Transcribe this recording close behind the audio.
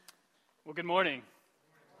Well, good morning.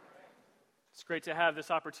 It's great to have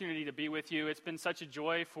this opportunity to be with you. It's been such a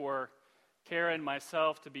joy for Kara and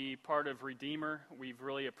myself to be part of Redeemer. We've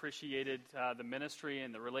really appreciated the ministry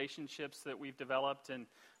and the relationships that we've developed and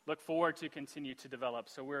look forward to continue to develop.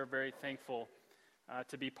 So we're very thankful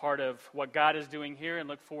to be part of what God is doing here and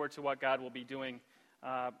look forward to what God will be doing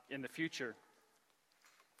in the future.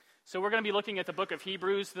 So we're going to be looking at the book of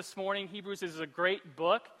Hebrews this morning. Hebrews is a great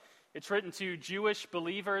book. It's written to Jewish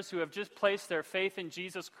believers who have just placed their faith in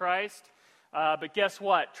Jesus Christ. But guess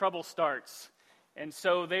what? Trouble starts. And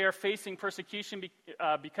so they are facing persecution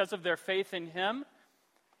because of their faith in Him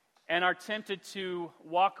and are tempted to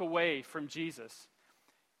walk away from Jesus.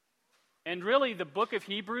 And really, the book of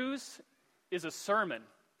Hebrews is a sermon.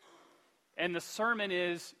 And the sermon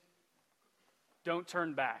is, don't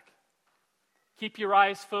turn back. Keep your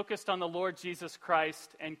eyes focused on the Lord Jesus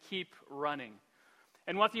Christ and keep running.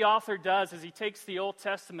 And what the author does is he takes the Old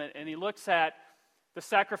Testament and he looks at the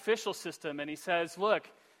sacrificial system and he says, look,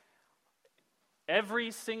 every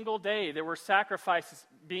single day there were sacrifices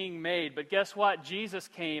being made, but guess what? Jesus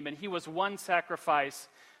came and He was one sacrifice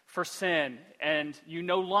for sin, and you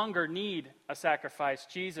no longer need a sacrifice.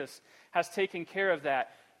 Jesus has taken care of that.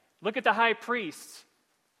 Look at the high priests,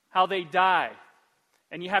 how they die,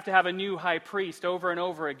 and you have to have a new high priest over and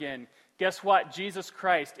over again. Guess what? Jesus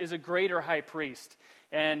Christ is a greater high priest,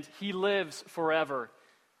 and He lives forever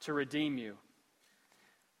to redeem you.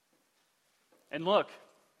 And look,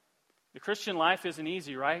 the Christian life isn't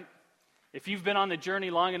easy, right? If you've been on the journey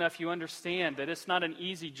long enough, you understand that it's not an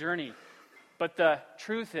easy journey. But the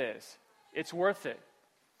truth is, it's worth it.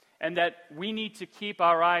 And that we need to keep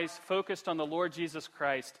our eyes focused on the Lord Jesus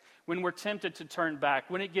Christ when we're tempted to turn back,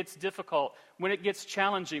 when it gets difficult, when it gets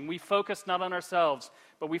challenging. We focus not on ourselves,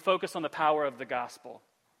 but we focus on the power of the gospel.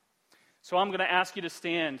 So I'm going to ask you to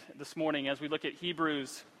stand this morning as we look at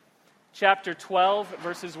Hebrews chapter 12,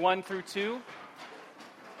 verses 1 through 2.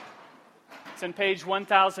 It's on page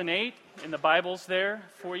 1008 in the Bibles there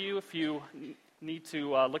for you if you need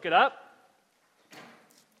to look it up.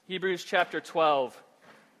 Hebrews chapter 12,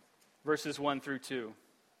 verses 1 through 2.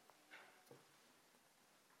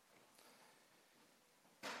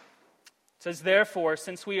 It says, therefore,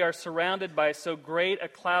 since we are surrounded by so great a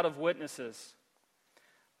cloud of witnesses,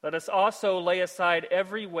 let us also lay aside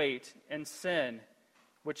every weight and sin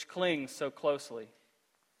which clings so closely.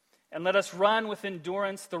 And let us run with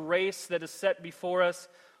endurance the race that is set before us,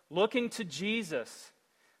 looking to Jesus,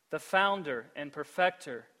 the founder and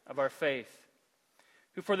perfecter of our faith,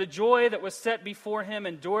 who for the joy that was set before Him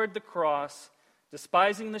endured the cross,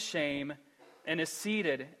 despising the shame, and is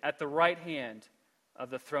seated at the right hand of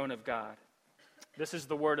the throne of God. This is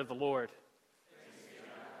the word of the Lord.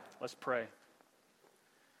 Let's pray.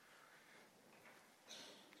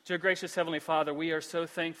 Dear gracious Heavenly Father, we are so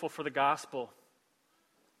thankful for the gospel.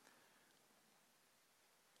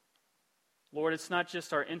 Lord, it's not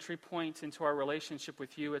just our entry point into our relationship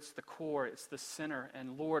with You, it's the core, it's the center.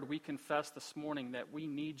 And Lord, we confess this morning that we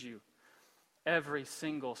need You every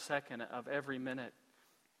single second of every minute,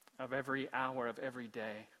 of every hour, of every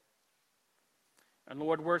day. And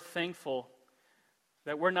Lord, we're thankful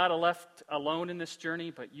that we're not left alone in this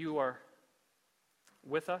journey, but You are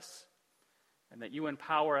with us, and that You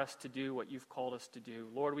empower us to do what You've called us to do.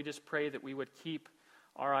 Lord, we just pray that we would keep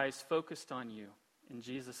our eyes focused on You. In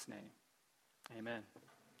Jesus' name. Amen.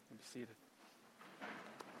 Be seated.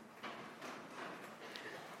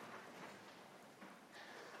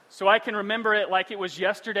 So I can remember it like it was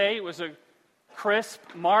yesterday. It was a crisp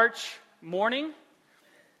March morning.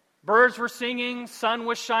 Birds were singing, sun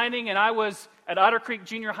was shining, and I was at Otter Creek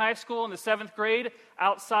Junior High School in the 7th grade,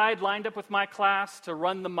 outside, lined up with my class to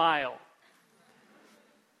run the mile.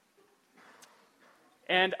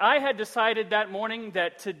 And I had decided that morning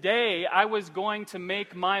that today I was going to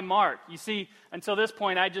make my mark. You see, until this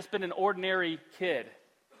point, I'd just been an ordinary kid.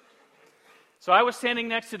 So I was standing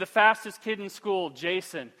next to the fastest kid in school,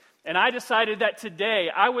 Jason, and I decided that today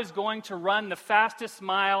I was going to run the fastest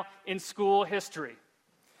mile in school history.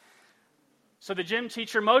 So the gym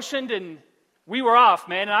teacher motioned, and we were off,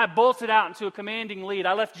 man, and I bolted out into a commanding lead.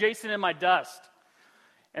 I left Jason in my dust.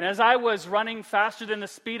 And as I was running faster than the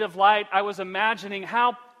speed of light, I was imagining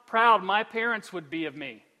how proud my parents would be of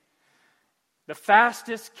me. The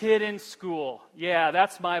fastest kid in school. Yeah,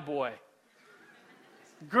 that's my boy.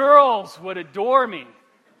 Girls would adore me.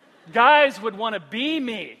 Guys would want to be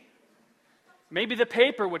me. Maybe the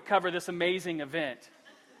paper would cover this amazing event.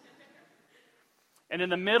 And in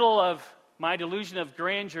the middle of my delusion of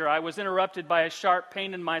grandeur, I was interrupted by a sharp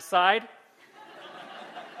pain in my side.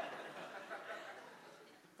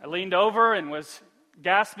 I leaned over and was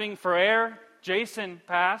gasping for air. Jason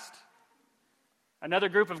passed Another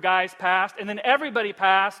group of guys passed, and then everybody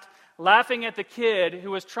passed, laughing at the kid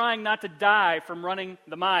who was trying not to die from running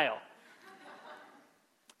the mile.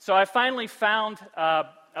 So I finally found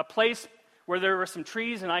a place where there were some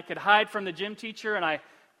trees and I could hide from the gym teacher, and I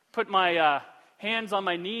put my hands on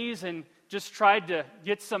my knees and just tried to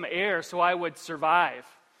get some air so I would survive.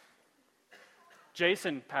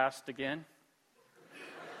 Jason passed again.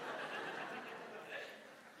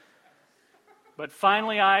 But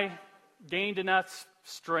finally I gained enough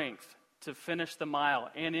strength to finish the mile,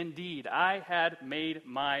 and indeed, I had made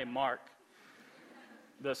my mark.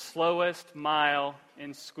 The slowest mile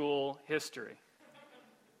in school history.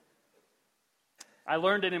 I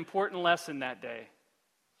learned an important lesson that day.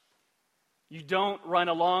 You don't run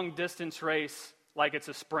a long-distance race like it's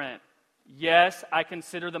a sprint. Yes, I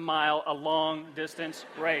consider the mile a long-distance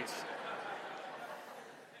race.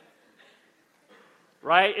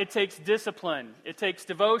 Right? It takes discipline. It takes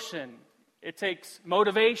devotion. It takes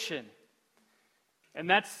motivation. And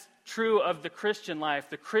that's true of the Christian life.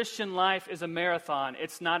 The Christian life is a marathon.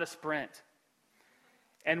 It's not a sprint.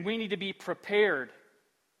 And we need to be prepared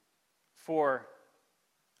for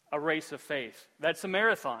a race of faith. That's a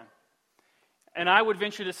marathon. And I would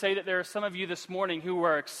venture to say that there are some of you this morning who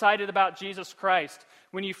are excited about Jesus Christ.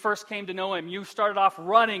 When you first came to know Him, you started off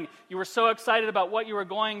running. You were so excited about what you were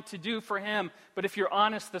going to do for Him. But if you're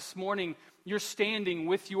honest this morning, you're standing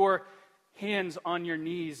with your hands on your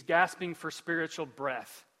knees, gasping for spiritual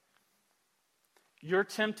breath. You're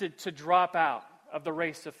tempted to drop out of the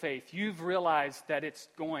race of faith. You've realized that it's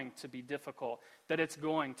going to be difficult, that it's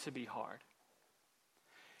going to be hard.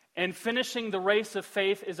 And finishing the race of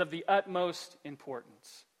faith is of the utmost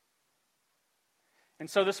importance. And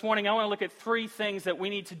so this morning I want to look at 3 things that we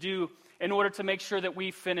need to do in order to make sure that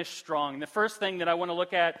we finish strong. The first thing that I want to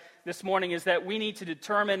look at this morning is that we need to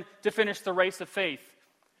determine to finish the race of faith.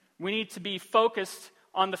 We need to be focused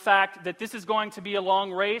on the fact that this is going to be a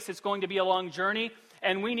long race, it's going to be a long journey,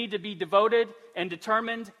 and we need to be devoted and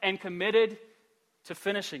determined and committed to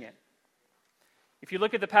finishing it. If you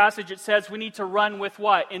look at the passage, it says we need to run with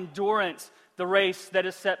what? Endurance, the race that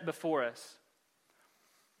is set before us.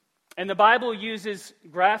 And the Bible uses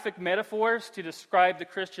graphic metaphors to describe the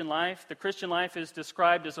Christian life. The Christian life is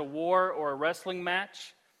described as a war or a wrestling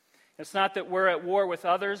match. It's not that we're at war with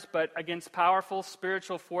others, but against powerful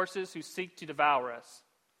spiritual forces who seek to devour us.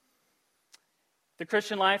 The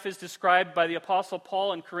Christian life is described by the Apostle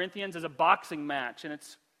Paul in Corinthians as a boxing match, and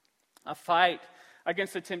it's a fight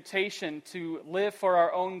against the temptation to live for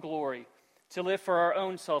our own glory, to live for our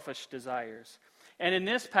own selfish desires. And in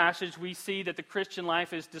this passage, we see that the Christian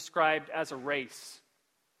life is described as a race.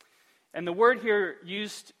 And the word here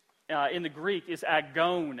used in the Greek is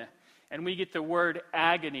agon, and we get the word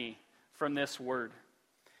agony from this word.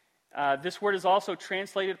 This word is also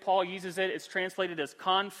translated, Paul uses it, it's translated as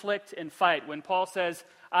conflict and fight. When Paul says,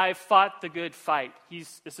 I fought the good fight,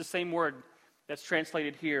 it's the same word that's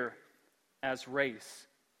translated here as race.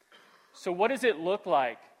 So what does it look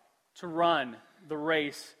like to run the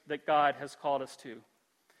race that God has called us to?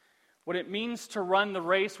 What it means to run the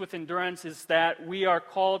race with endurance is that we are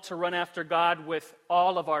called to run after God with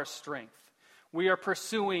all of our strength. We are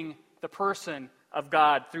pursuing the person of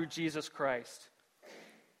God through Jesus Christ.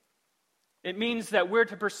 It means that we're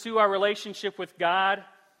to pursue our relationship with God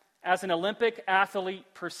as an Olympic athlete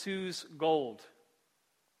pursues gold.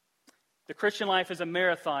 The Christian life is a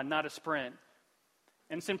marathon, not a sprint.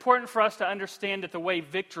 And it's important for us to understand that the way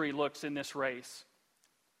victory looks in this race.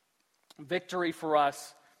 Victory for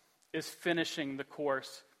us is finishing the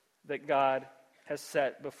course that God has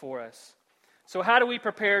set before us. So how do we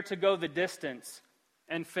prepare to go the distance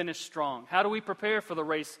and finish strong? How do we prepare for the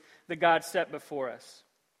race that God set before us?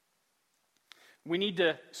 We need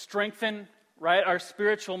to strengthen, our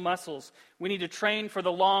spiritual muscles. We need to train for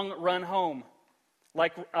the long run home,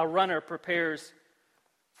 like a runner prepares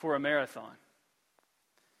for a marathon.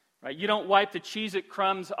 Right? You don't wipe the Cheez-It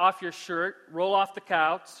crumbs off your shirt, roll off the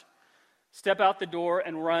couch, step out the door,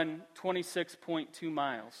 and run 26.2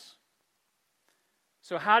 miles.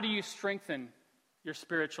 So how do you strengthen your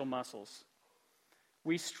spiritual muscles?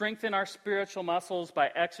 We strengthen our spiritual muscles by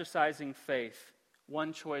exercising faith,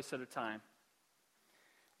 one choice at a time.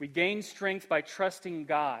 We gain strength by trusting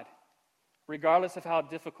God, regardless of how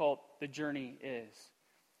difficult the journey is.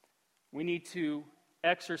 We need to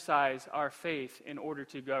exercise our faith in order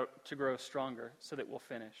to grow stronger so that we'll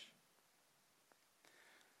finish.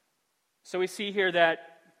 So we see here that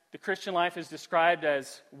the Christian life is described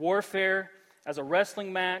as warfare, as a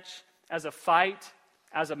wrestling match, as a fight,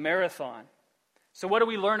 as a marathon. So what do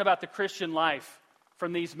we learn about the Christian life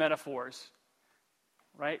from these metaphors?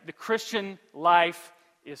 Right? The Christian life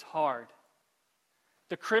is hard.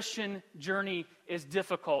 The Christian journey is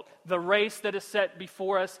difficult. The race that is set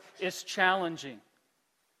before us is challenging.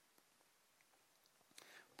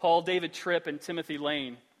 Paul David Tripp and Timothy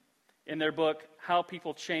Lane, in their book, How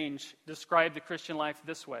People Change, describe the Christian life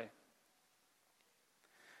this way.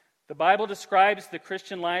 The Bible describes the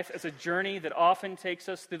Christian life as a journey that often takes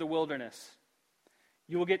us through the wilderness.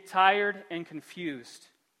 You will get tired and confused.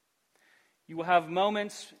 You will have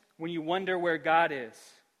moments when you wonder where God is.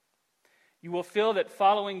 You will feel that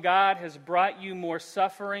following God has brought you more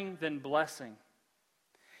suffering than blessing.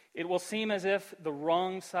 It will seem as if the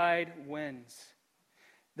wrong side wins.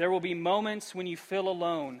 There will be moments when you feel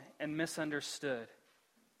alone and misunderstood.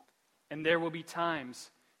 And there will be times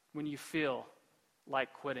when you feel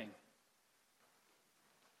like quitting.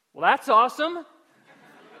 Well, that's awesome.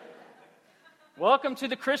 Welcome to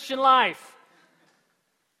the Christian life.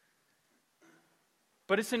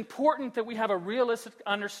 But it's important that we have a realistic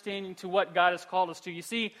understanding to what God has called us to. You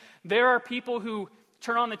see, there are people who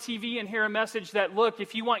turn on the TV and hear a message that, look,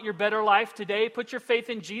 if you want your better life today, put your faith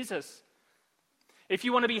in Jesus. If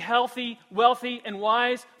you want to be healthy, wealthy, and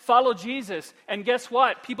wise, follow Jesus. And guess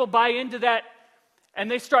what? People buy into that,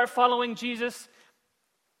 and they start following Jesus,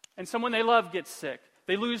 and someone they love gets sick.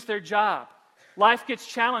 They lose their job. Life gets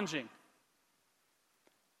challenging.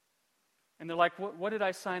 And they're like, what did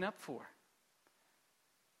I sign up for?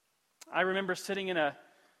 I remember sitting in a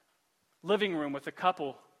living room with a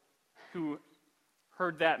couple who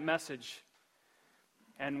heard that message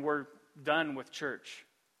and were done with church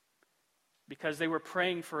because they were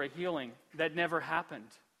praying for a healing that never happened.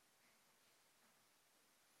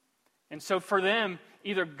 And so for them,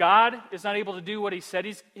 either God is not able to do what He said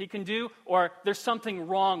He can do, or there's something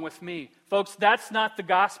wrong with me. Folks, that's not the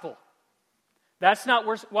gospel. That's not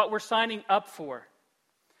what we're signing up for.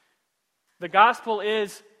 The gospel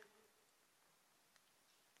is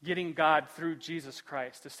getting God through Jesus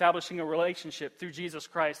Christ, establishing a relationship through Jesus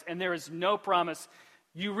Christ. And there is no promise.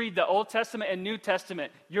 You read the Old Testament and New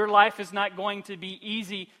Testament, your life is not going to be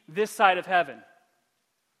easy this side of heaven.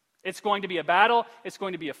 It's going to be a battle, it's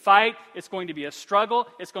going to be a fight, it's going to be a struggle,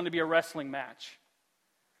 it's going to be a wrestling match.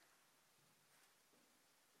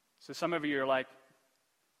 So some of you are like,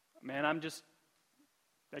 man,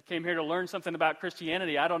 I came here to learn something about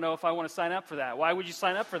Christianity. I don't know if I want to sign up for that. Why would you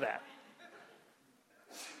sign up for that?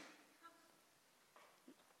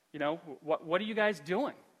 You know, what are you guys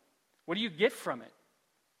doing? What do you get from it?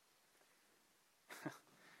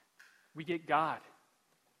 We get God.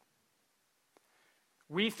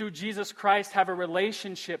 We, through Jesus Christ, have a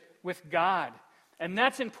relationship with God. And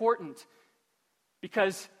that's important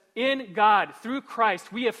because in God, through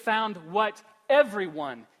Christ, we have found what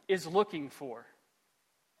everyone is looking for.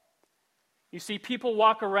 You see, people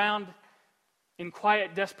walk around in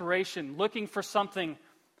quiet desperation, looking for something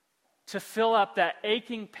to fill up that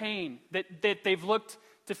aching pain that they've looked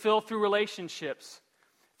to fill through relationships,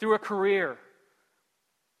 through a career,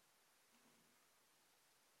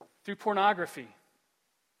 through pornography,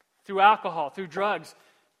 through alcohol, through drugs.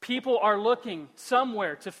 People are looking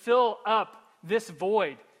somewhere to fill up this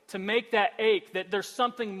void, to make that ache, that there's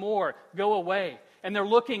something more, go away. And they're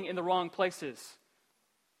looking in the wrong places.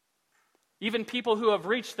 Even people who have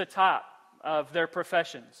reached the top of their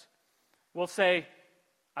professions will say,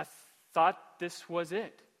 I thought this was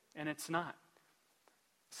it, and it's not.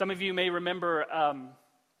 Some of you may remember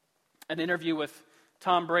an interview with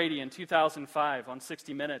Tom Brady in 2005 on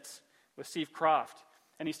 60 Minutes with Steve Kroft.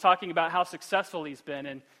 And he's talking about how successful he's been.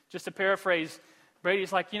 And just to paraphrase,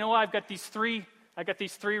 Brady's like, you know what, I got these three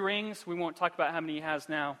rings. We won't talk about how many he has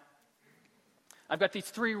now. I've got these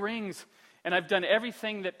 3 rings, and I've done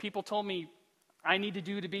everything that people told me I need to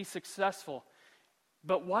do to be successful.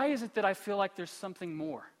 But why is it that I feel like there's something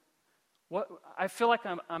more? I feel like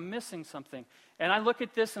I'm missing something. And I look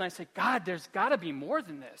at this and I say, God, there's got to be more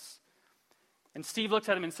than this. And Steve looks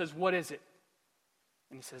at him and says, what is it?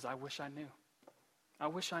 And he says, I wish I knew. I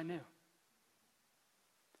wish I knew.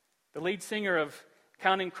 The lead singer of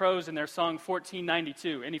Counting Crows in their song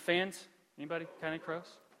 1492. Any fans? Anybody? Counting Crows?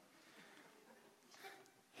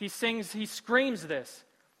 He screams this.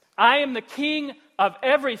 I am the king of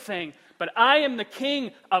everything, but I am the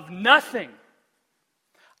king of nothing.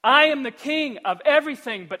 I am the king of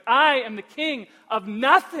everything, but I am the king of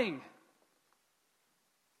nothing.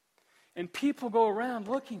 And people go around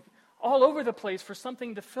looking all over the place for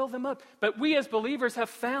something to fill them up. But we as believers have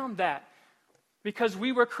found that because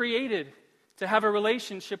we were created to have a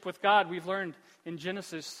relationship with God. We've learned in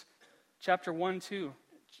Genesis chapter 1, 2,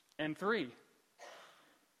 and 3.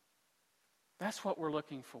 That's what we're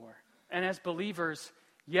looking for. And as believers,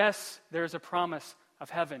 yes, there's a promise of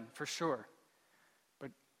heaven for sure. But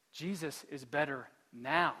Jesus is better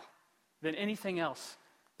now than anything else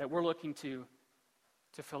that we're looking to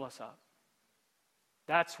fill us up.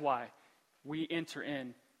 That's why we enter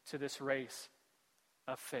into this race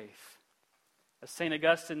of faith. As St.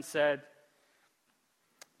 Augustine said,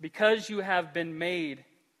 because you have been made,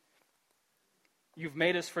 you've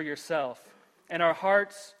made us for yourself, and our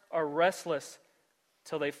hearts are restless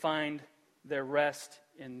till they find their rest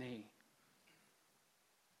in thee.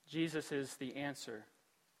 Jesus is the answer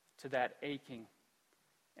to that aching.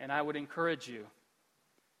 And I would encourage you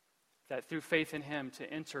that through faith in him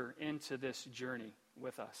to enter into this journey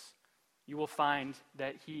with us. You will find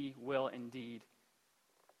that he will indeed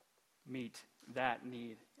meet that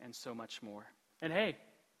need and so much more. And hey,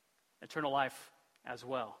 eternal life as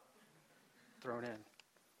well thrown in.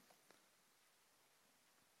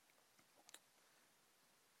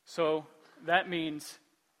 So that means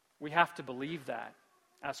we have to believe that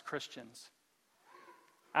as Christians.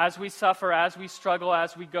 As we suffer, as we struggle,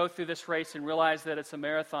 as we go through this race and realize that it's a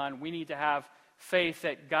marathon, we need to have faith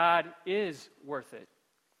that God is worth it.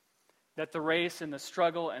 That the race and the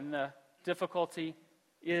struggle and the difficulty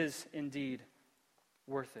is indeed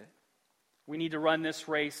worth it. We need to run this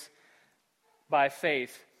race by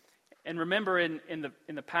faith. And remember in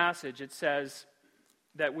the passage it says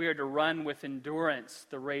that we are to run with endurance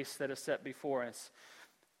the race that is set before us.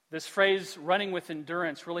 This phrase, running with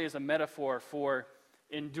endurance, really is a metaphor for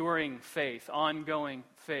enduring faith, ongoing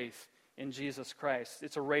faith in Jesus Christ.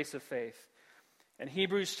 It's a race of faith. And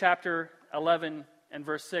Hebrews chapter 11 and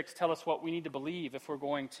verse 6 tell us what we need to believe if we're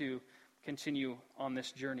going to continue on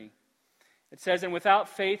this journey. It says, and without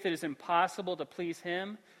faith it is impossible to please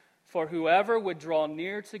him, for whoever would draw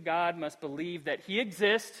near to God must believe that he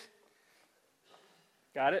exists.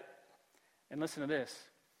 Got it? And listen to this.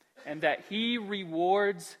 And that he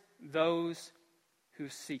rewards those who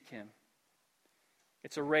seek him.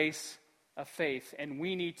 It's a race of faith, and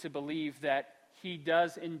we need to believe that he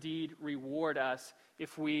does indeed reward us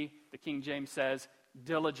if we, the King James says,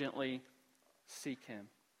 diligently seek him.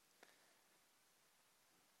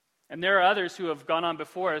 And there are others who have gone on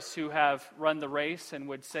before us who have run the race and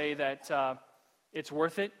would say that it's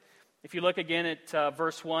worth it. If you look again at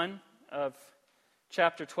verse 1 of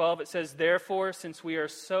chapter 12, it says, therefore, since we are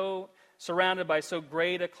so surrounded by so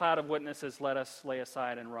great a cloud of witnesses, let us lay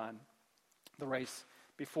aside and run the race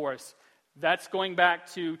before us. That's going back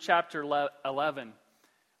to chapter 11,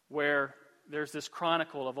 where there's this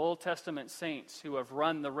chronicle of Old Testament saints who have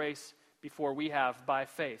run the race before we have by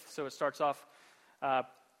faith. So it starts off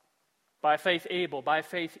by faith Abel, by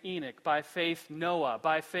faith Enoch, by faith Noah,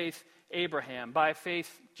 by faith Abraham, by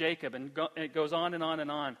faith Jacob, and it goes on and on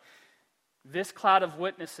and on. This cloud of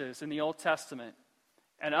witnesses in the Old Testament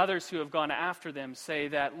and others who have gone after them say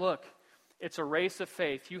that, look, it's a race of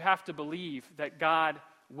faith. You have to believe that God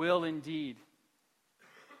will indeed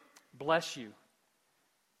bless you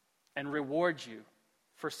and reward you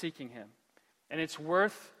for seeking him. And it's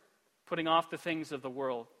worth putting off the things of the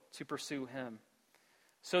world to pursue him.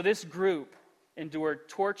 So this group endured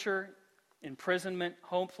torture, imprisonment,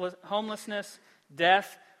 homelessness,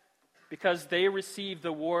 death, because they received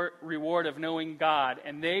the reward of knowing God,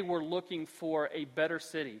 and they were looking for a better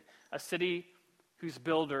city, a city whose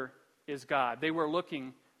builder is God. They were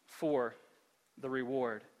looking for the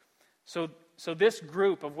reward. So this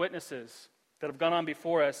group of witnesses that have gone on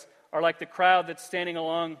before us are like the crowd that's standing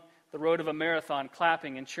along the road of a marathon,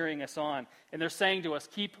 clapping and cheering us on. And they're saying to us,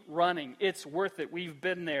 keep running. It's worth it. We've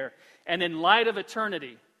been there. And in light of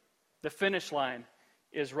eternity, the finish line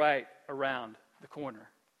is right around the corner.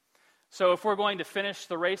 So if we're going to finish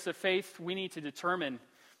the race of faith, we need to determine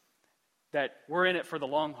that we're in it for the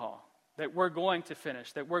long haul, that we're going to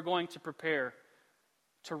finish, that we're going to prepare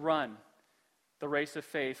to run the race of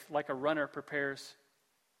faith like a runner prepares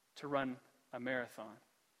to run a marathon.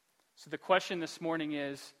 So the question this morning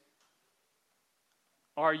is,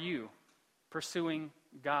 are you pursuing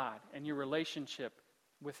God and your relationship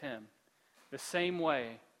with him the same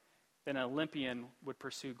way that an Olympian would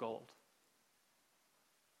pursue gold?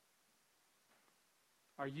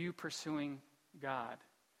 Are you pursuing God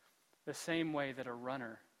the same way that a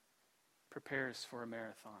runner prepares for a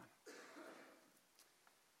marathon?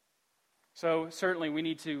 So certainly we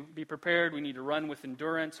need to be prepared. We need to run with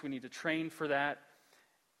endurance. We need to train for that.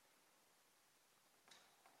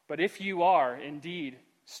 But if you are indeed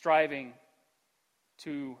striving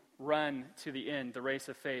to run to the end, the race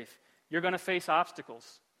of faith, you're going to face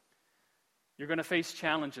obstacles. You're going to face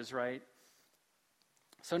challenges, right?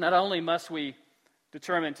 So not only must we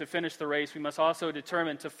determine to finish the race, we must also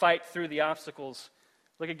determine to fight through the obstacles.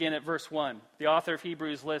 Look again at verse 1. The author of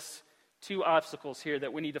Hebrews lists 2 obstacles here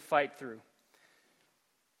that we need to fight through.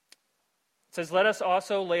 It says, let us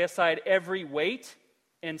also lay aside every weight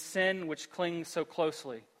and sin which clings so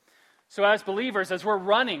closely. So as believers, as we're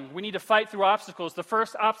running, we need to fight through obstacles. The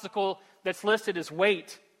first obstacle that's listed is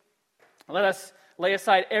weight. Let us lay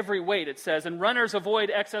aside every weight, it says. And runners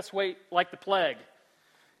avoid excess weight like the plague.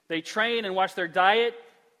 They train and watch their diet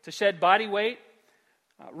to shed body weight.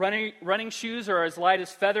 Running shoes are as light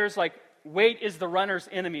as feathers. Like weight is the runner's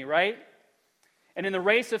enemy, right? And in the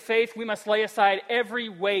race of faith, we must lay aside every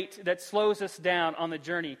weight that slows us down on the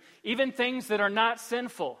journey, even things that are not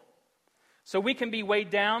sinful. So we can be weighed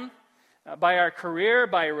down by our career,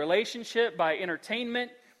 by a relationship, by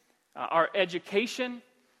entertainment. Our education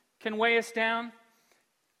can weigh us down.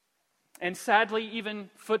 And sadly, even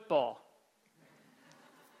football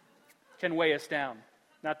can weigh us down.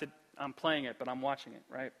 Not that I'm playing it, but I'm watching it,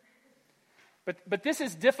 right? But this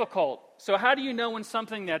is difficult. So how do you know when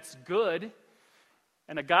something that's good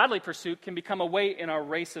and a godly pursuit can become a weight in our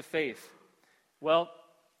race of faith? Well,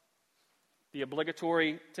 the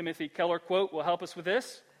obligatory Timothy Keller quote will help us with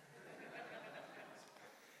this.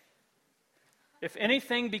 If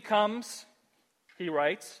anything becomes, he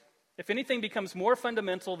writes, if anything becomes more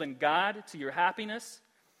fundamental than God to your happiness,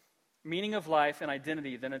 meaning of life, and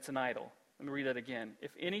identity, then it's an idol. Let me read that again. If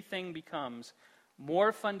anything becomes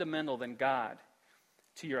more fundamental than God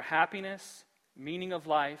to your happiness, meaning of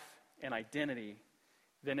life, and identity,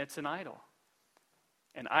 then it's an idol.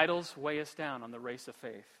 And idols weigh us down on the race of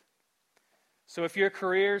faith. So if your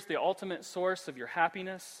career is the ultimate source of your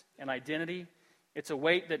happiness and identity, it's a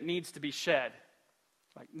weight that needs to be shed.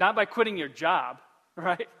 Like, not by quitting your job,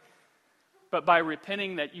 right? But by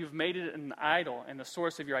repenting that you've made it an idol and the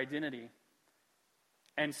source of your identity,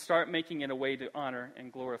 and start making it a way to honor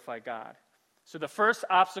and glorify God. So the first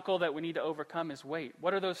obstacle that we need to overcome is weight.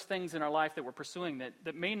 What are those things in our life that we're pursuing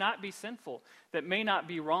that may not be sinful, that may not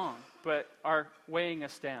be wrong, but are weighing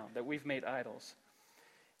us down, that we've made idols?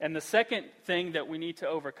 And the second thing that we need to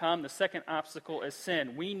overcome, the second obstacle, is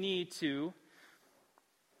sin. We need to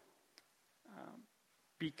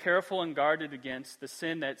be careful and guarded against the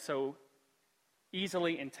sin that so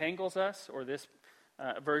easily entangles us, or this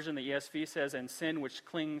version, the ESV says, and sin which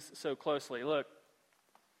clings so closely. Look,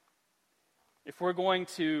 if we're going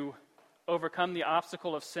to overcome the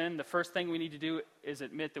obstacle of sin, the first thing we need to do is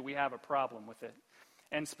admit that we have a problem with it.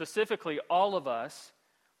 And specifically, all of us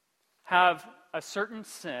have a certain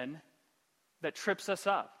sin that trips us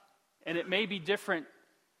up. And it may be different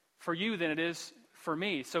for you than it is for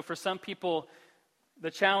me. So for some people,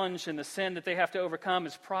 the challenge and the sin that they have to overcome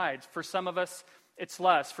is pride. For some of us, it's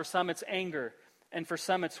lust. For some, it's anger. And for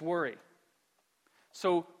some, it's worry.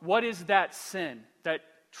 So what is that sin that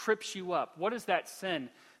trips you up? What is that sin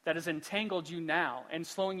that has entangled you now and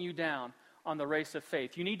slowing you down on the race of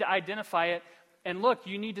faith? You need to identify it. And look,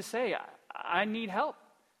 you need to say, I need help.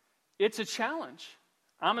 It's a challenge.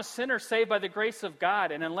 I'm a sinner saved by the grace of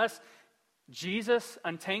God. And unless Jesus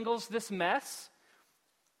untangles this mess,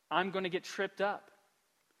 I'm going to get tripped up.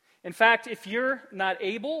 In fact, if you're not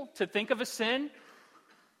able to think of a sin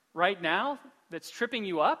right now that's tripping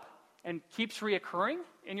you up and keeps reoccurring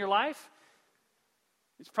in your life,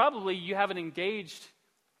 it's probably you haven't engaged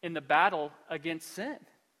in the battle against sin.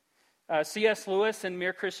 C.S. Lewis in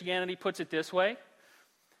Mere Christianity puts it this way.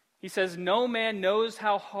 He says, no man knows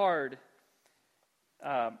how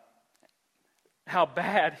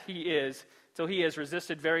bad he is till he has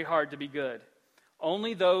resisted very hard to be good.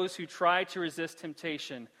 Only those who try to resist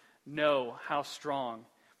temptation know how strong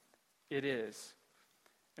it is.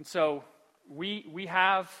 And so we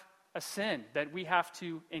have a sin that we have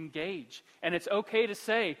to engage. And it's okay to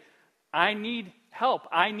say, I need help.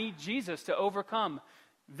 I need Jesus to overcome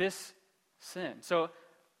this sin. So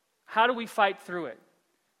how do we fight through it?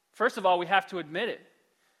 First of all, we have to admit it.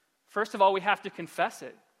 First of all, we have to confess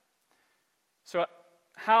it. So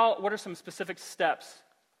what are some specific steps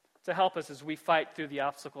to help us as we fight through the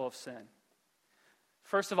obstacle of sin?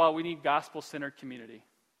 First of all, we need gospel-centered community.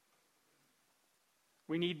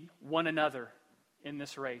 We need one another in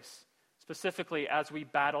this race, specifically as we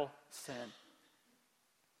battle sin.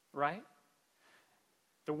 Right?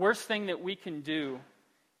 The worst thing that we can do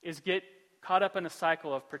is get caught up in a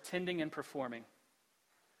cycle of pretending and performing.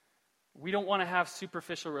 We don't want to have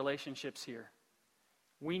superficial relationships here.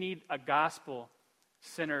 We need a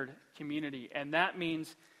gospel-centered community, and that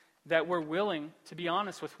means that we're willing to be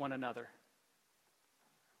honest with one another.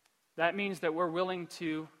 That means that we're willing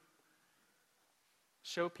to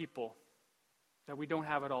show people that we don't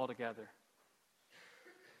have it all together,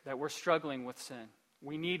 that we're struggling with sin.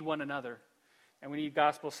 We need one another, and we need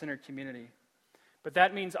gospel-centered community. But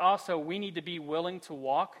that means also we need to be willing to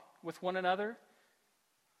walk with one another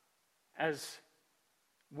as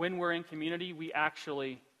when we're in community, we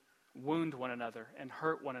actually wound one another and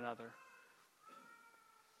hurt one another.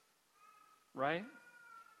 Right?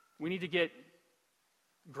 We need to get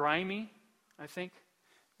grimy, I think,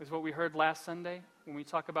 is what we heard last Sunday when we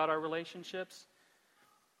talk about our relationships.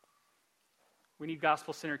 We need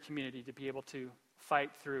gospel-centered community to be able to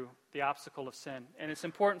fight through the obstacle of sin. And it's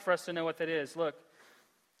important for us to know what that is. Look,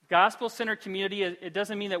 gospel-centered community, it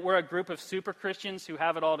doesn't mean that we're a group of super Christians who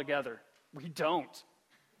have it all together. We don't.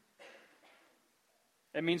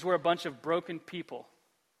 It means we're a bunch of broken people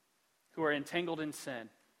who are entangled in sin.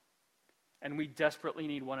 And we desperately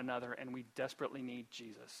need one another, and we desperately need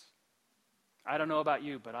Jesus. I don't know about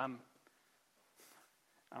you, but I'm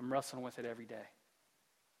wrestling with it every day.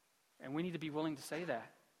 And we need to be willing to say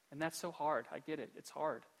that. And that's so hard. I get it. It's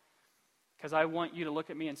hard. Because I want you to look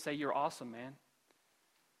at me and say, you're awesome, man.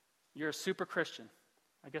 You're a super Christian.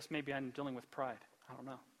 I guess maybe I'm dealing with pride. I don't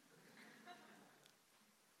know.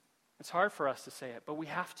 It's hard for us to say it, but we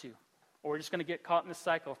have to. Or we're just going to get caught in the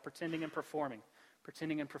cycle of pretending and performing.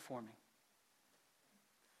 Pretending and performing.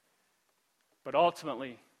 But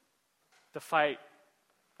ultimately, the fight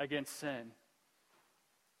against sin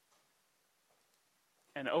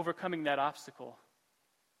and overcoming that obstacle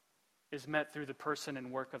is met through the person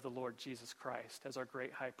and work of the Lord Jesus Christ as our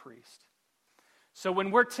great high priest. So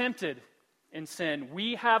when we're tempted in sin,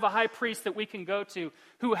 we have a high priest that we can go to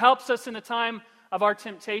who helps us in the time of our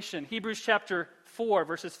temptation. Hebrews chapter 4,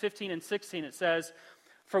 verses 15 and 16, it says,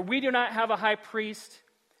 "For we do not have a high priest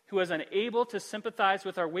who is unable to sympathize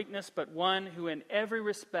with our weakness, but one who in every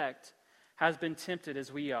respect has been tempted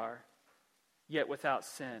as we are, yet without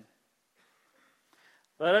sin.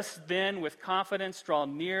 Let us then with confidence draw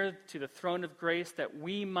near to the throne of grace that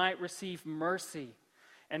we might receive mercy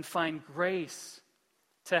and find grace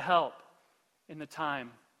to help in the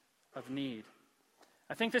time of need."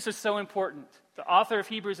 I think this is so important. The author of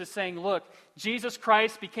Hebrews is saying, look, Jesus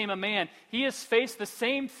Christ became a man. He has faced the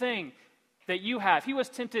same thing that you have. He was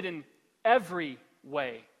tempted in every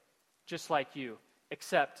way, just like you,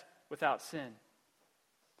 except without sin.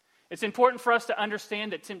 It's important for us to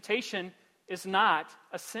understand that temptation is not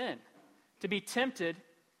a sin. To be tempted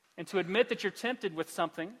and to admit that you're tempted with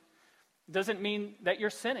something doesn't mean that you're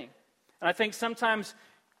sinning. And I think sometimes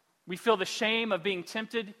we feel the shame of being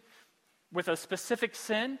tempted with a specific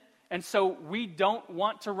sin, and so we don't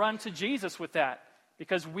want to run to Jesus with that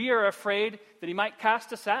because we are afraid that he might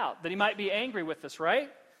cast us out, that he might be angry with us, right?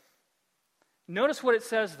 Notice what it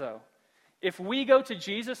says, though. If we go to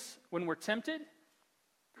Jesus when we're tempted,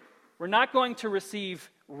 we're not going to receive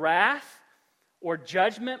wrath or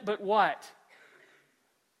judgment, but what?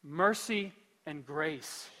 Mercy and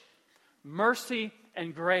grace. Mercy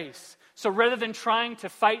and grace. So rather than trying to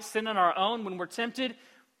fight sin on our own when we're tempted,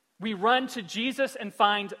 we run to Jesus and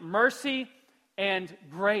find mercy and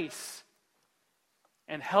grace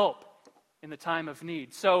and help in the time of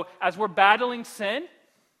need. So as we're battling sin,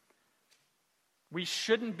 we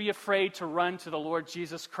shouldn't be afraid to run to the Lord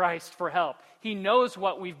Jesus Christ for help. He knows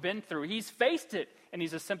what we've been through. He's faced it, and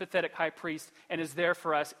he's a sympathetic high priest and is there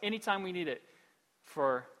for us anytime we need it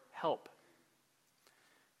for help.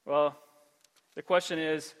 Well, the question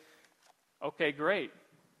is, okay, great.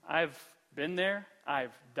 I've been there.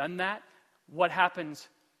 I've done that. What happens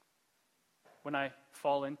when I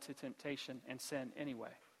fall into temptation and sin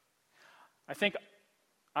anyway? I think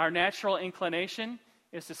our natural inclination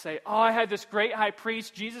is to say, oh, I had this great high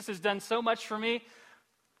priest. Jesus has done so much for me.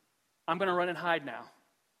 I'm going to run and hide now.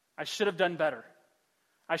 I should have done better.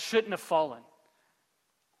 I shouldn't have fallen.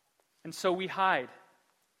 And so we hide.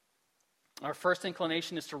 Our first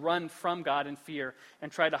inclination is to run from God in fear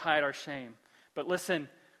and try to hide our shame. But listen,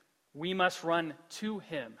 we must run to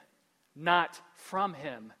him, not from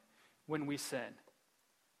him when we sin.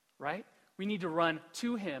 Right? We need to run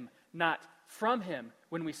to him, not from him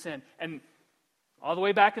when we sin. And all the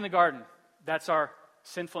way back in the garden, that's our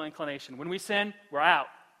sinful inclination. When we sin, we're out.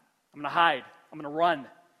 I'm going to hide. I'm going to run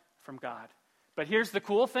from God. But here's the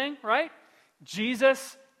cool thing, right?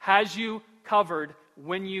 Jesus has you covered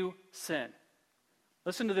when you sin.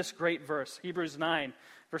 Listen to this great verse, Hebrews 9,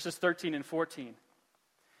 verses 13 and 14.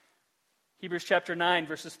 Hebrews chapter 9,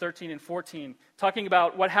 verses 13 and 14, talking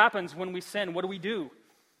about what happens when we sin. What do we do?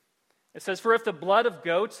 It says, "For if the blood of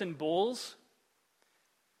goats and bulls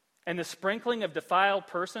and the sprinkling of defiled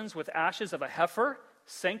persons with ashes of a heifer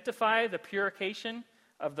sanctify the purification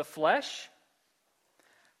of the flesh,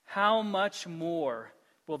 how much more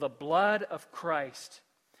will the blood of Christ,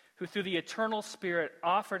 who through the eternal Spirit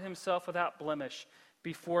offered himself without blemish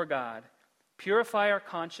before God, purify our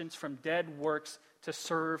conscience from dead works to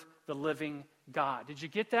serve the living God." Did you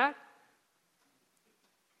get that?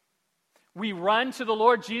 We run to the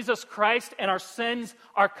Lord Jesus Christ, and our sins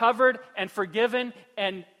are covered and forgiven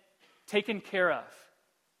and taken care of.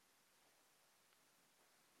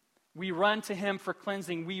 We run to Him for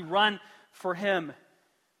cleansing. We run for Him,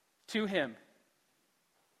 to Him,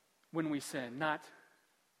 when we sin, not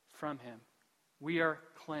from Him. We are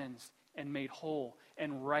cleansed and made whole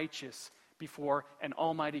and righteous before an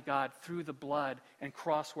almighty God through the blood and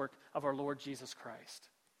cross work of our Lord Jesus Christ.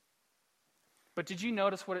 But did you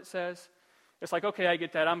notice what it says? It's like, okay, I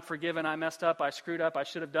get that. I'm forgiven. I messed up. I screwed up. I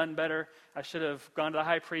should have done better. I should have gone to the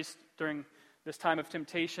high priest during this time of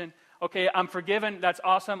temptation. Okay, I'm forgiven. That's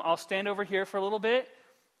awesome. I'll stand over here for a little bit,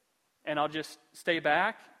 and I'll just stay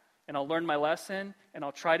back, and I'll learn my lesson, and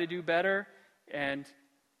I'll try to do better.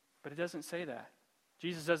 But it doesn't say that.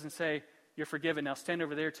 Jesus doesn't say, you're forgiven. Now stand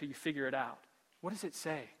over there till you figure it out. What does it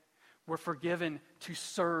say? We're forgiven to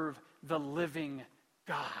serve the living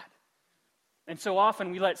God. And so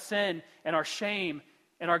often we let sin and our shame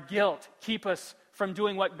and our guilt keep us from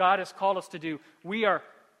doing what God has called us to do. We are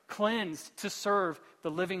cleansed to serve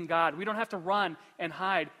the living God. We don't have to run and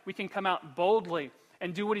hide. We can come out boldly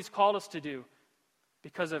and do what He's called us to do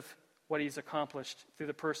because of what He's accomplished through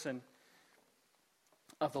the person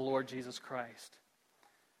of the Lord Jesus Christ.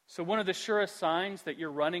 So one of the surest signs that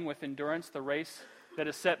you're running with endurance the race that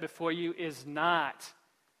is set before you is not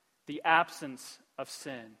the absence of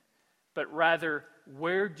sin, but rather,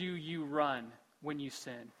 where do you run when you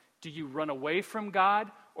sin? Do you run away from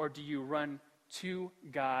God, or do you run to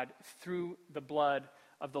God through the blood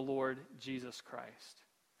of the Lord Jesus Christ?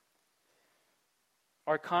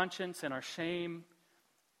 Our conscience and our shame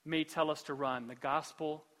may tell us to run. The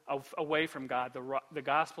gospel away from God. The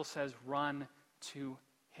gospel says run to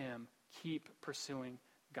Him. Keep pursuing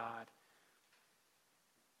God.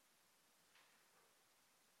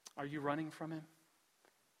 Are you running from Him?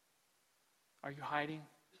 Are you hiding?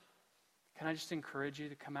 Can I just encourage you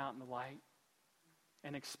to come out in the light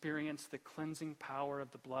and experience the cleansing power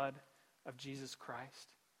of the blood of Jesus Christ?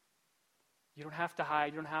 You don't have to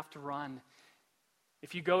hide. You don't have to run.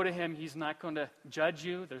 If you go to Him, He's not going to judge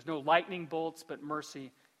you. There's no lightning bolts, but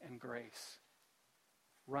mercy and grace.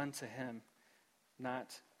 Run to Him,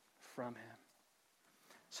 not from Him.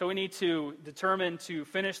 So we need to determine to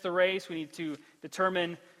finish the race. We need to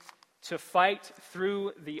determine to fight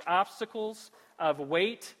through the obstacles of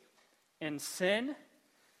weight and sin.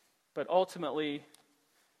 But ultimately,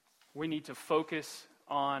 we need to focus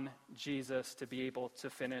on Jesus to be able to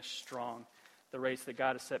finish strong the race that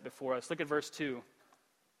God has set before us. Look at verse 2.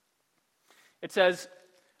 It says,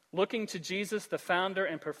 looking to Jesus, the founder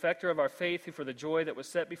and perfecter of our faith, who for the joy that was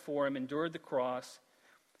set before Him endured the cross,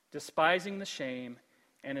 despising the shame,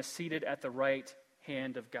 and is seated at the right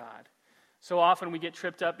hand of God. So often we get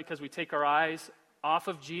tripped up because we take our eyes off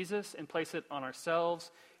of Jesus and place it on ourselves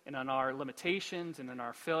and on our limitations and on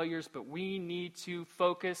our failures, but we need to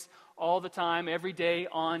focus all the time, every day,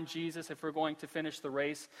 on Jesus if we're going to finish the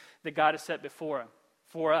race that God has set before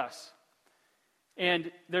for us.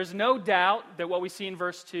 And there's no doubt that what we see in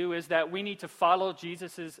verse 2 is that we need to follow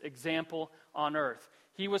Jesus' example on earth.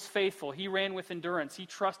 He was faithful. He ran with endurance. He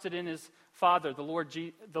trusted in His Father. The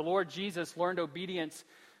Lord Jesus learned obedience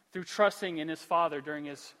through trusting in His Father during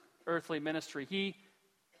His earthly ministry. He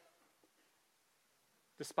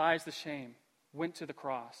despised the shame, went to the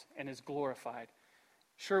cross, and is glorified.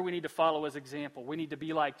 Sure, we need to follow His example. We need to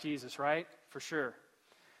be like Jesus, right? For sure.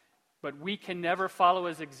 But we can never follow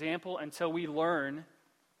His example until we learn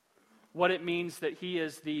what it means that He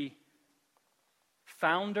is the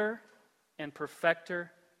founder and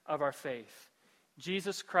perfecter of our faith.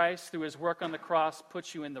 Jesus Christ, through His work on the cross,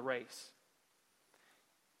 puts you in the race.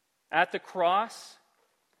 At the cross,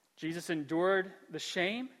 Jesus endured the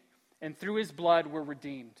shame, and through His blood we're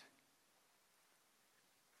redeemed.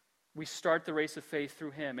 We start the race of faith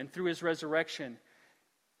through Him, and through His resurrection,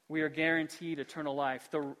 we are guaranteed eternal life.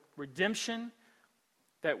 The redemption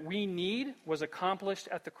that we need was accomplished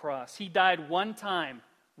at the cross. He died one time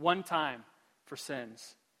for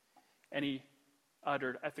sins, and He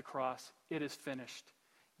uttered at the cross, "It is finished."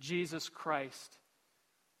 Jesus Christ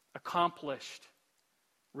accomplished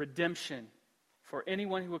redemption for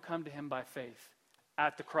anyone who would come to Him by faith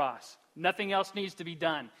at the cross. Nothing else needs to be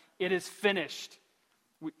done. It is finished.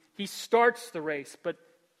 He starts the race, but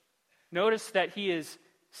notice that He is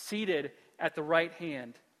seated at the right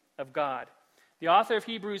hand of God. The author of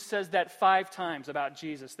Hebrews says that 5 times about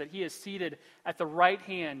Jesus, that He is seated at the right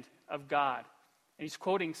hand of God. And he's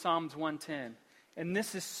quoting Psalms 110. And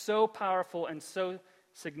this is so powerful and so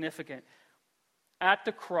significant. At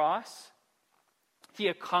the cross, He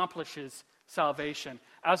accomplishes salvation.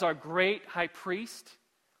 As our great high priest,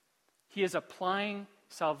 He is applying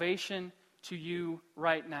salvation to you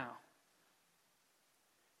right now.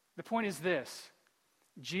 The point is this: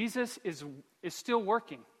 Jesus is still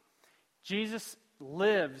working. Jesus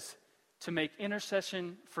lives to make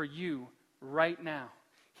intercession for you right now.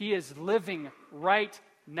 He is living right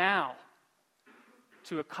now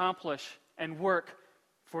to accomplish and work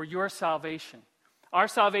for your salvation. Our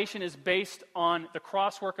salvation is based on the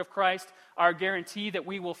cross work of Christ. Our guarantee that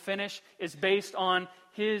we will finish is based on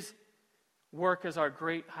His work as our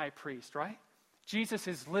great high priest, right? Jesus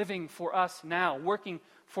is living for us now, working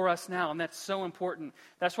for us now, and that's so important.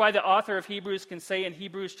 That's why the author of Hebrews can say in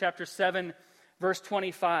Hebrews chapter 7, verse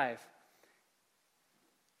 25,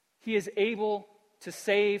 He is able to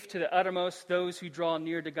save to the uttermost those who draw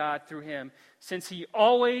near to God through Him, since He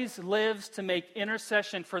always lives to make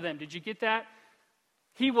intercession for them. Did you get that?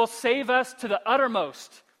 He will save us to the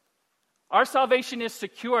uttermost. Our salvation is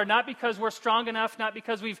secure, not because we're strong enough, not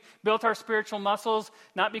because we've built our spiritual muscles,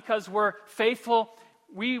 not because we're faithful.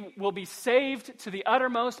 We will be saved to the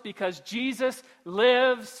uttermost because Jesus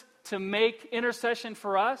lives to make intercession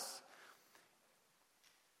for us.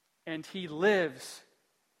 And He lives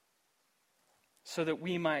so that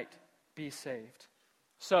we might be saved.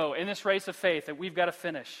 So, in this race of faith that we've got to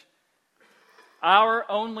finish, our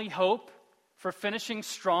only hope for finishing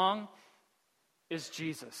strong is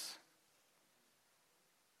Jesus.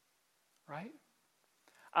 Right?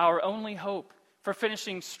 Our only hope for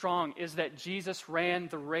finishing strong is that Jesus ran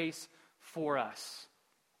the race for us.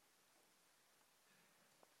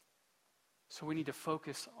 So we need to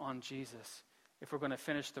focus on Jesus if we're going to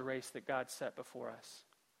finish the race that God set before us.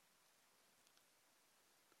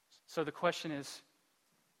 So the question is,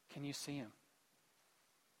 can you see Him?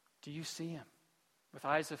 Do you see Him with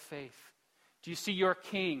eyes of faith? Do you see your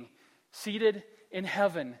King seated in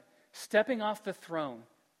heaven, stepping off the throne,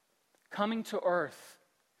 coming to earth,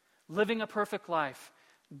 living a perfect life,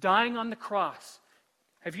 dying on the cross?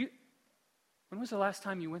 When was the last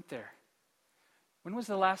time you went there? When was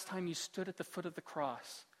the last time you stood at the foot of the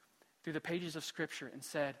cross through the pages of Scripture and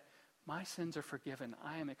said, my sins are forgiven,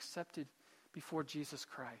 I am accepted before Jesus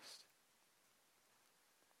Christ?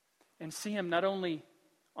 And see Him not only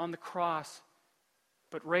on the cross,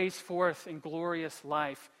 but raised forth in glorious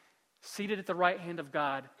life, seated at the right hand of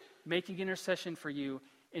God, making intercession for you,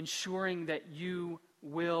 ensuring that you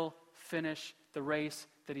will finish the race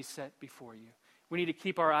that He set before you. We need to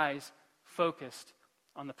keep our eyes focused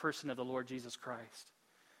on the person of the Lord Jesus Christ.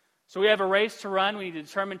 So we have a race to run. We need to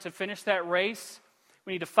determine to finish that race.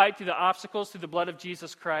 We need to fight through the obstacles through the blood of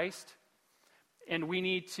Jesus Christ. And we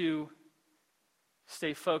need to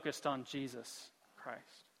stay focused on Jesus Christ.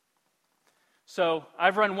 So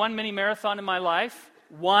I've run one mini marathon in my life.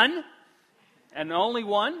 One, and only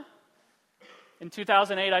one. In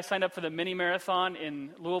 2008, I signed up for the mini marathon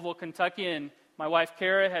in Louisville, Kentucky, and my wife,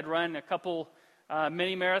 Kara, had run a couple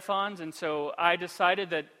mini marathons, and so I decided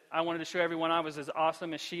that I wanted to show everyone I was as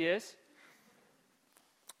awesome as she is.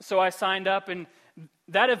 So I signed up, and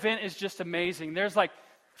that event is just amazing. There's like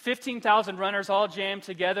 15,000 runners all jammed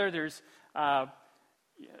together. There's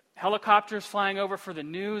helicopters flying over for the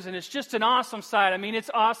news, and it's just an awesome sight. I mean, it's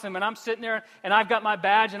awesome, and I'm sitting there, and I've got my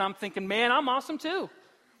badge, and I'm thinking, man, I'm awesome too.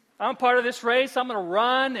 I'm part of this race. I'm going to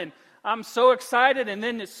run, and I'm so excited. And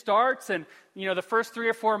then it starts, and the first 3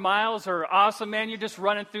 or 4 miles are awesome, man. You're just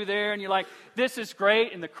running through there, and you're like, this is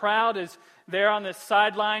great. And the crowd is there on the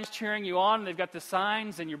sidelines cheering you on, and they've got the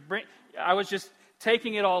signs, and I was just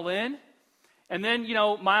taking it all in. And then,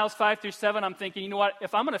 miles 5 through 7, I'm thinking, you know what?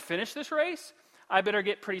 If I'm going to finish this race, I better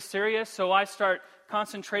get pretty serious. So I start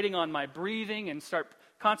concentrating on my breathing and start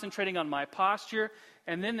concentrating on my posture.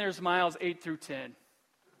 And then there's miles 8 through 10.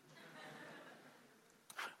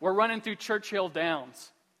 We're running through Churchill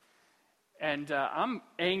Downs. And I'm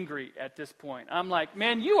angry at this point. I'm like,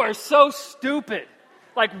 man, you are so stupid.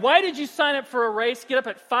 Like, why did you sign up for a race, get up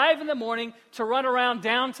at 5 in the morning to run around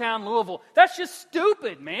downtown Louisville? That's just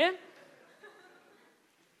stupid, man.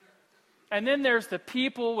 And then there's the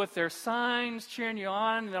people with their signs cheering you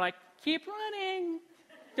on. And they're like, keep running.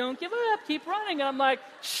 Don't give up. Keep running. And I'm like,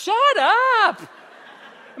 shut up.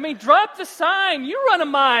 I mean, drop the sign. You run a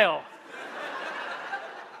mile.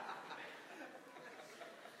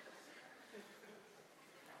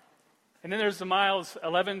 And then there's the miles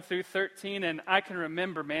 11 through 13, and I can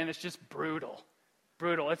remember, man, it's just brutal.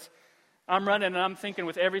 Brutal. I'm running, and I'm thinking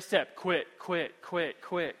with every step, quit.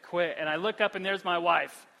 And I look up, and there's my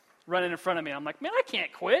wife running in front of me. I'm like, man, I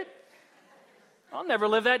can't quit. I'll never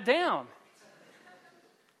live that down.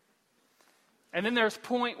 And then there's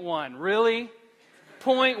point 1. Really?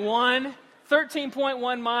 Point 1?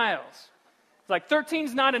 13.1 miles. It's like,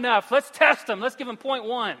 13's not enough. Let's test them. Let's give them point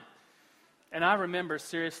 1. And I remember,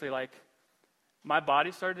 seriously, like, my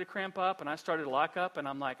body started to cramp up and I started to lock up, and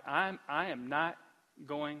I'm like, I am not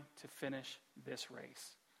going to finish this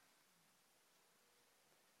race.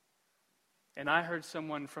 And I heard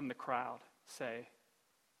someone from the crowd say,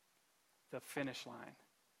 the finish line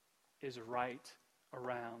is right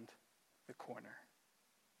around the corner.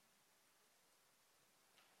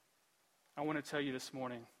 I want to tell you this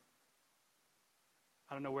morning,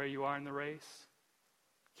 I don't know where you are in the race.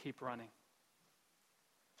 Keep running.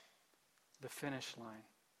 The finish line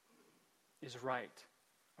is right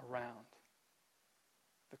around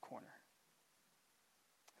the corner.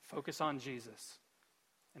 Focus on Jesus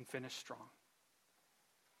and finish strong.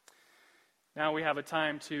 Now we have a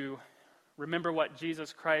time to remember what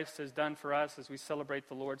Jesus Christ has done for us as we celebrate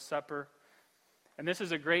the Lord's Supper. And this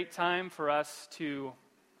is a great time for us to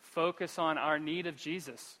focus on our need of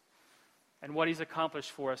Jesus and what he's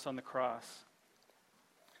accomplished for us on the cross.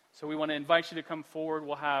 So we want to invite you to come forward.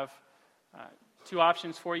 We'll have two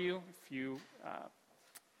options for you. If you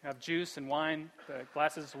have juice and wine, the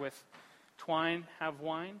glasses with twine have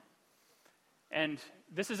wine. And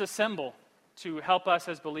this is a symbol to help us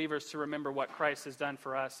as believers to remember what Christ has done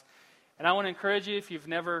for us. And I want to encourage you, if you've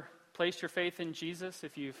never placed your faith in Jesus,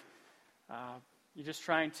 if you're just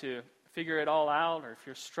trying to figure it all out, or if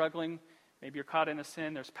you're struggling, maybe you're caught in a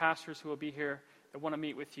sin, there's pastors who will be here that want to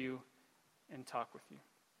meet with you and talk with you.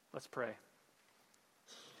 Let's pray.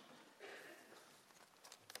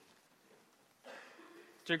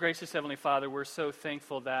 Dear gracious Heavenly Father, we're so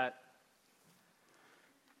thankful that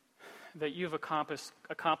you've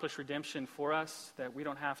accomplished redemption for us, that we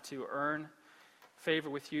don't have to earn favor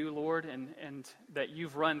with you, Lord, and that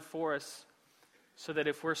you've run for us so that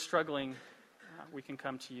if we're struggling, we can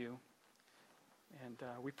come to you. And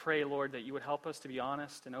we pray, Lord, that you would help us to be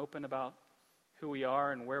honest and open about who we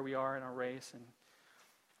are and where we are in our race, and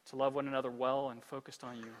to love one another well and focused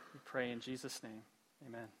on you. We pray in Jesus' name.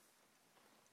 Amen.